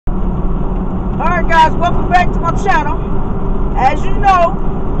guys, welcome back to my channel. As you know,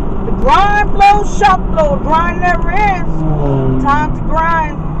 the grind flows, shop flow. The grind never ends. Time to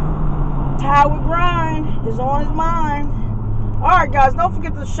grind. Tower grind is on his mind. Alright guys, don't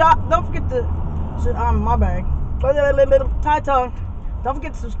forget to shop. Don't forget to my bag. Don't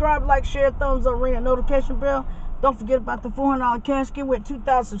forget to subscribe, like, share, thumbs up, ring that notification bell. Don't forget about the $400 cash gift with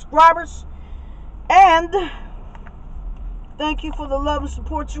 2,000 subscribers. And thank you for the love and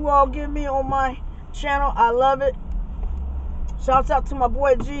support you all give me on my channel. I love it. Shouts out to my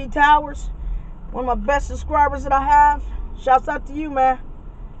boy G Towers, one of my best subscribers that I have. Shouts out to you, man.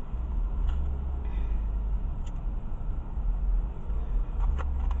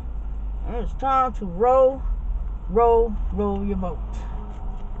 And it's time to roll your boat.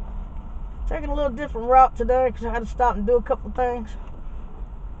 Taking a little different route today because I had to stop and do a couple things.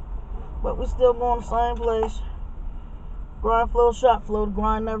 But we're still going the same place. Grind flow, shop flow. The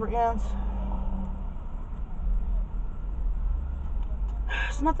grind never ends.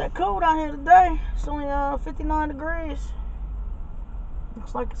 It's not that cold out here today. It's only 59 degrees.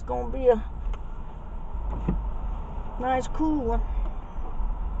 Looks like it's going to be a nice cool one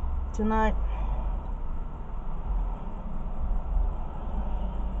tonight.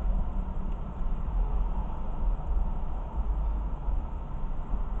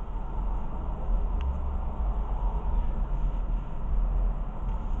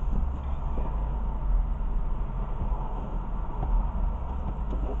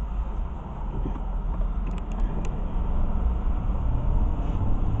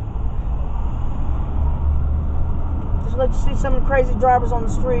 Let you see some of the crazy drivers on the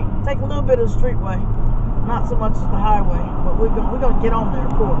street. Take a little bit of the streetway, not so much as the highway, but we're gonna get on there,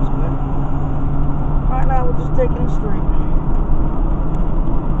 of course. But right now we're just taking the street.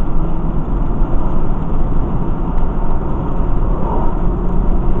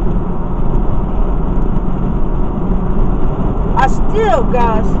 I still,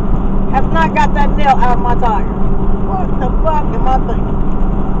 guys, have not got that nail out of my tire. What the fuck am I thinking?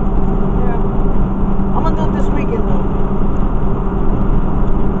 Yeah. I'm gonna do it this weekend though.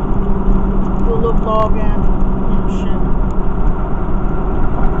 Do a little vlog and shit.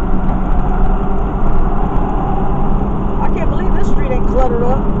 I can't believe this street ain't cluttered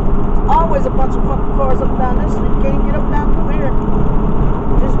up. There's always a bunch of fucking cars up and down this street. You can't even get up and down through here.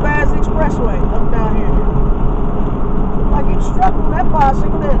 Just as bad as the expressway up and down here. Look like you're struggling with that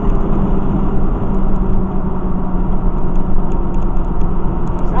bicycle, didn't it?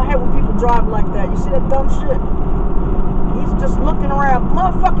 I hate when people drive like that. You see that dumb shit? He's just looking around.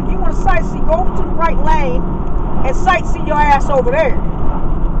 Motherfucker, if you want to sightsee, go over to the right lane and sightsee your ass over there.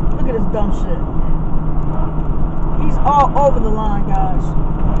 Look at this dumb shit. He's all over the line, guys.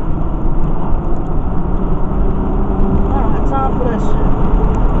 I don't have time for that shit.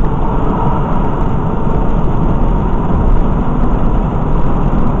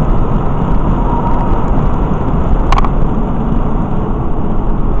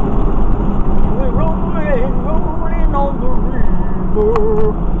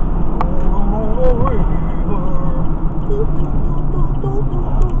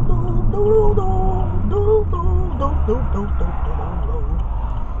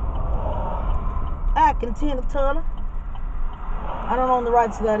 Tina Turner. I don't own the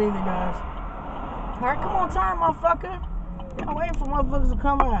rights to that either, guys. Alright, come on time, motherfucker. I'm waiting for motherfuckers to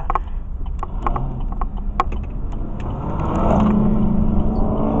come out.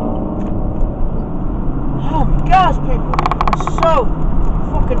 Oh my gosh, people are so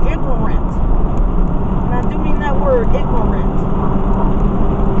fucking ignorant. And I do mean that word, ignorant.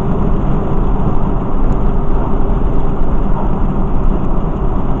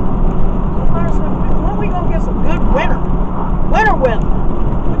 Winter weather.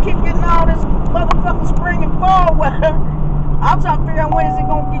 We keep getting all this motherfucking spring and fall weather. I'm trying to figure out when is it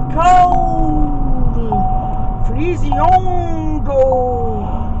gonna get cold. Freezing cold.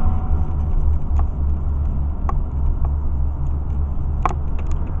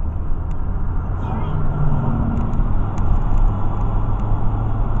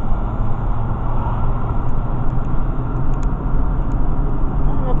 I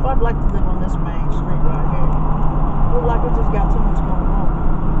don't know if I'd like to live on this main street right here. Look like we just got too much going on.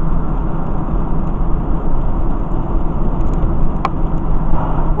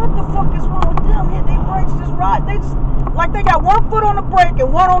 What the fuck is wrong with them? Hit their brakes just right. They just, like they got one foot on the brake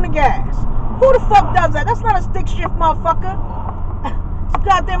and one on the gas. Who the fuck does that? That's not a stick shift, motherfucker. It's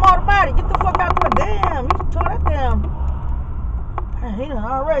goddamn automatic. Get the fuck out the way. Damn, you just tore that down. Man, he done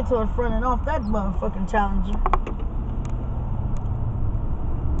already tore the front end off that motherfucking Challenger.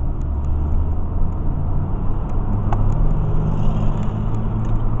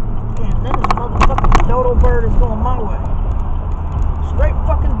 Damn, that is a motherfucking dodo bird is going my way. Straight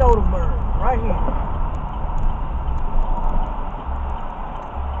fucking dodo bird. Right here.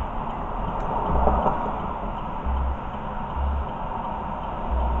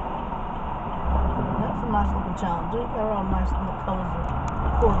 That's a nice looking Challenger. You got all nice little colors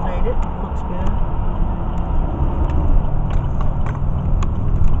coordinated. It looks good.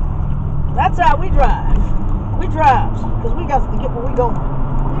 That's how we drive. We drives, because we got to get where we going.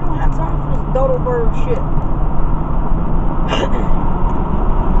 We don't have time for this dodo bird shit.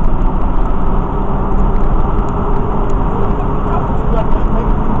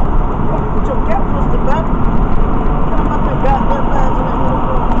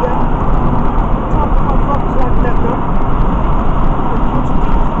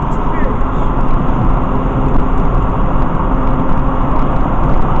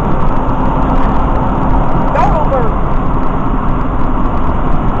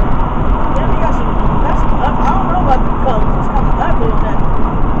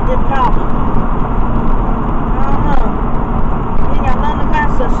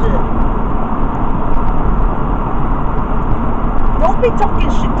 Be talking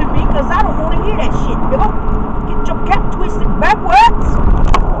shit to me because I don't want to hear that shit, nigga. Get your cat twisted backwards.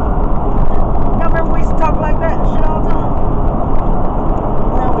 Y'all remember we used to talk like that and shit all the time?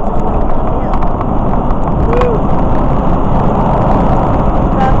 Now we just like, yeah. Woo.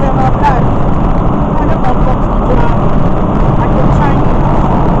 Goddamn Al-Qaeda. I know motherfuckers will drive like the Chinese.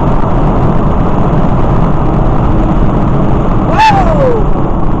 Whoa!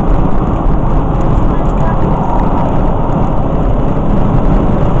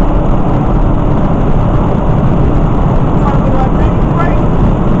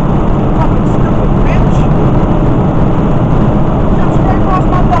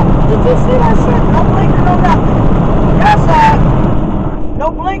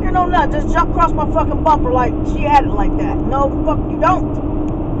 Just jump across my fucking bumper like she had it like that. No, fuck you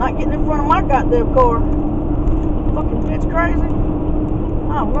don't. Not getting in front of my goddamn car. Fucking bitch crazy.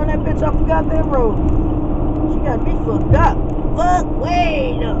 I'll run that bitch off the goddamn road. She got me fucked up. Fuck,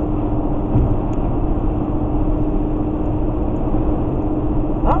 wait up.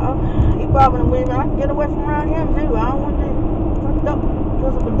 Uh-oh. He bobbing and weaving. I can get away from around him too. I don't want to get fucked up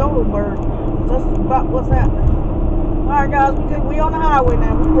because of a dodo bird. That's about what's happening. Alright guys, we on the highway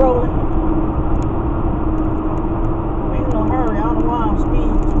now. We rolling. We ain't in no hurry. I don't know why I'm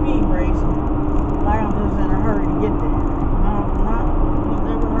speed racing. Like I'm just in a hurry to get there. No, I'm not. I'm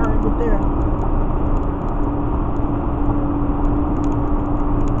never in a hurry to get there.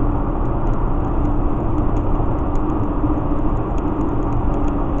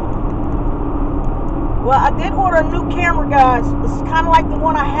 Well, I did order a new camera, guys. It's kind of like the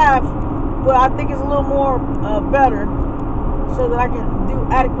one I have, but I think it's a little more better, so that I can do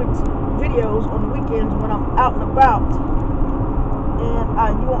adequate videos on the weekends when I'm out and about,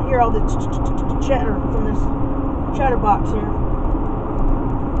 and you won't hear all the chatter from this chatterbox here.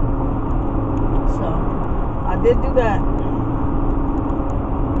 So I did do that.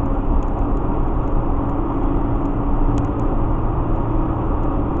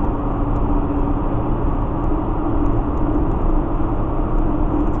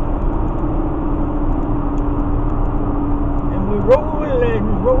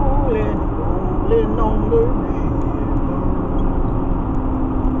 Rolling on the river.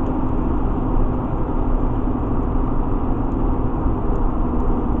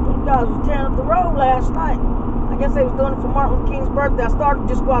 Those guys was tearing up the road last night. I guess they was doing it for Martin Luther King's birthday. I started to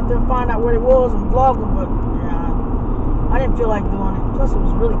just go out there and find out where it was and vlog them, but yeah, I didn't feel like doing it. Plus, it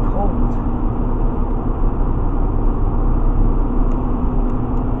was really cold.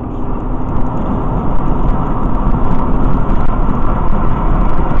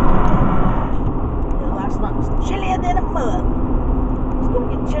 Chillier than a mug. It's gonna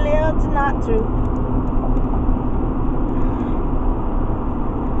get chillier tonight too.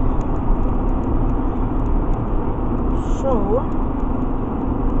 So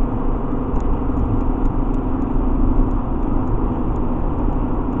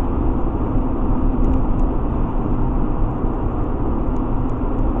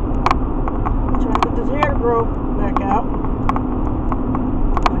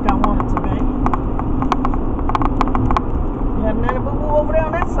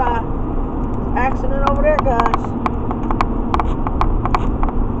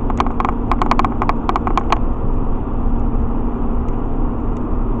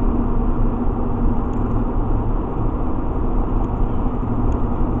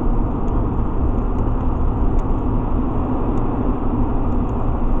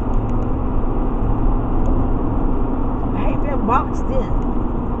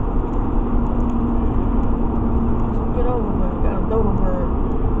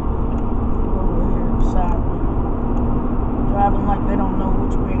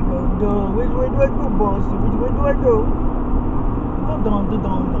Let's see which way do I go. Dun, dun, dun,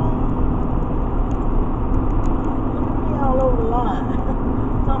 dun. Look at me all over the line.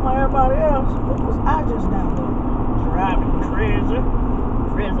 Talking about everybody else. What was I just now doing? Driving crazy.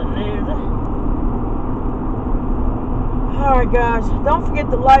 Alright guys, don't forget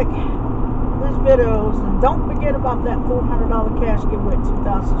to like these videos and don't forget about that $400 cash giveaway at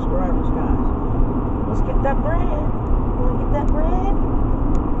 2,000 subscribers, guys. Let's get that bread. Wanna get that bread?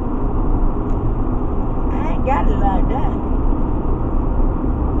 I ain't got it like that.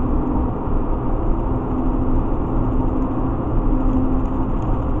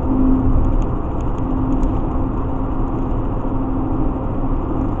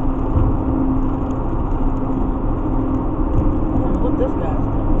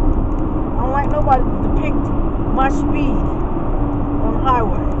 Nobody depict my speed on the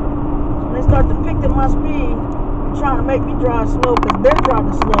highway. So when they start depicting my speed and trying to make me drive slow because they're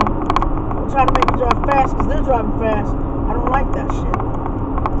driving slow, or trying to make me drive fast because they're driving fast, I don't like that shit.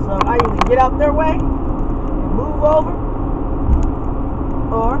 So I either get out their way and move over,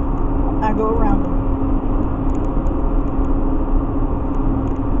 or I go around them.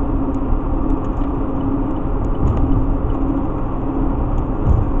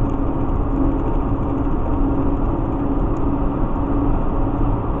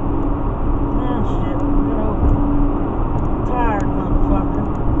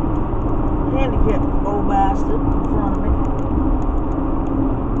 Old bastard in front of me.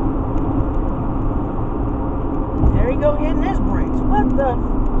 There he go hitting his brakes. What the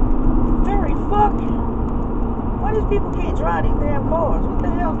very fuck? Why these people can't drive these damn cars? What the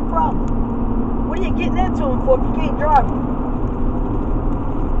hell's the problem? What are you getting into them for if you can't drive them?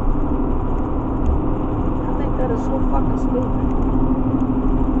 I think that is so fucking stupid.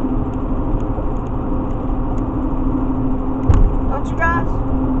 Don't you guys?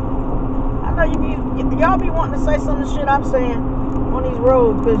 Y'all be wanting to say some of the shit I'm saying on these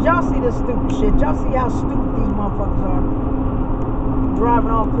roads because y'all see this stupid shit. Y'all see how stupid these motherfuckers are.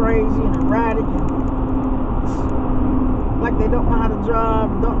 Driving all crazy and erratic and like they don't know how to drive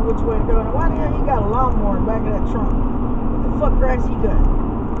and don't know which way to go. Now, why the hell he got a lawnmower in the back of that trunk? What the fuck grass he got?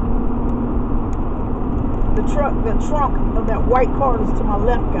 The trunk of that white car is to my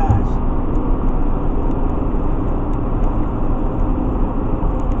left, guys.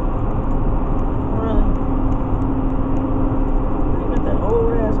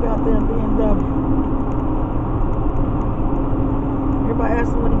 Goddamn BMW. Everybody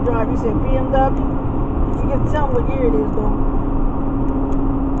asked him when he drive, he said BMW. You can tell him what year it is though.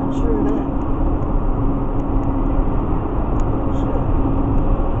 I'm sure of that. Shit.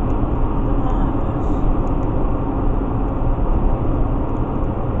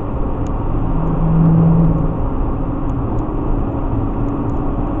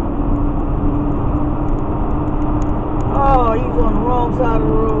 Oh, he's on the wrong side of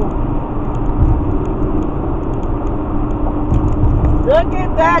the road. Look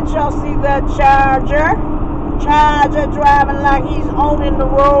at that, y'all see that Charger? Charger driving like he's owning the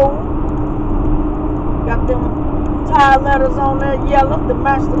road. Got them tire letters on there, yellow, to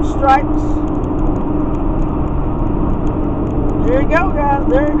match them stripes. There you go, guys,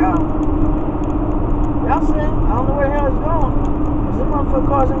 there you go. Y'all see him? I don't know where the hell he's going. Cause them motherfucking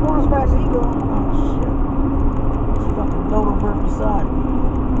cars ain't going as fast as he going. Oh shit. This fucking dodo bird beside me.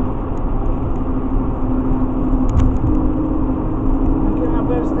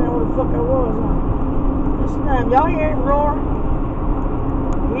 Understand where the fuck I was, huh? Listen to him. Y'all hear him roar?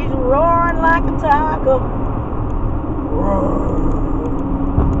 He's roaring like a tiger. Roar.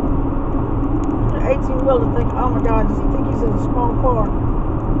 The 18-wheeler think, oh my God, does he think he's in a small car?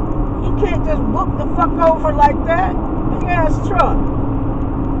 He can't just whoop the fuck over like that. Big ass truck.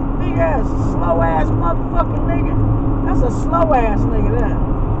 Big ass, slow ass motherfucking nigga. That's a slow ass nigga, that.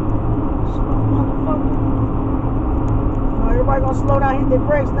 Slow motherfucker. Everybody gonna slow down, hit their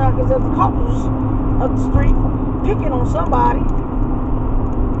brakes now because there's couples up the street picking on somebody,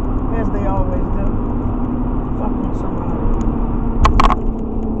 as they always do. Fucking with somebody.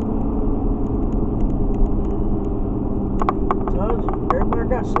 Told you, everybody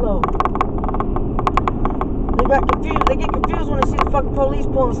got slow. They got confused. They get confused when they see the fucking police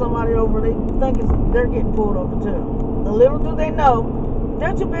pulling somebody over. They think they're getting pulled over too. The little do they know,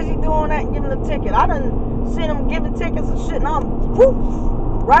 they're too busy doing that and giving a ticket. I done seen them giving tickets and shit, and I'm whoop,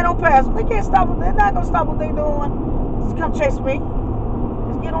 right on past them. They can't stop what they're not gonna stop what they're doing. Just come chase me.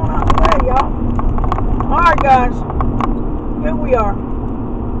 Just get on out the way, y'all. Alright guys. Here we are.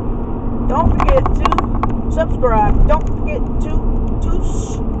 Don't forget to subscribe. Don't forget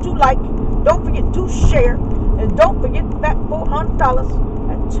to like. Don't forget to share. And don't forget that $400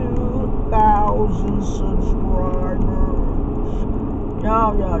 at 2 2,000 subscribers.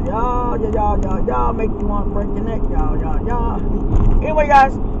 Y'all make you want to break your neck. Y'all. Anyway,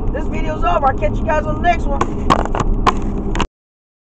 guys, this video's over. I'll catch you guys on the next one.